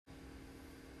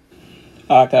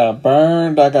I got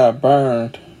burned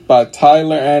by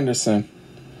Tyler Anderson,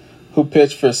 who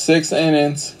pitched for 6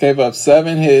 innings, gave up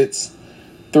 7 hits,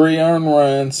 3 earned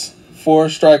runs, 4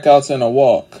 strikeouts, and a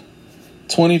walk.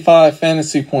 25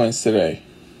 fantasy points today.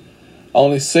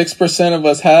 Only 6% of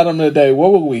us had him today.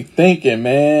 What were we thinking,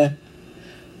 man?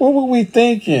 What were we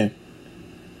thinking?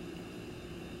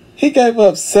 He gave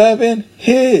up 7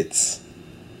 hits.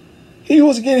 He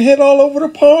was getting hit all over the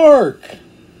park.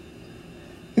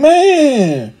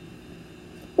 Man,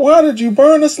 why did you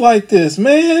burn us like this,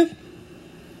 man?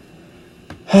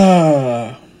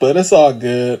 But it's all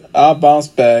good. I'll bounce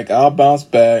back.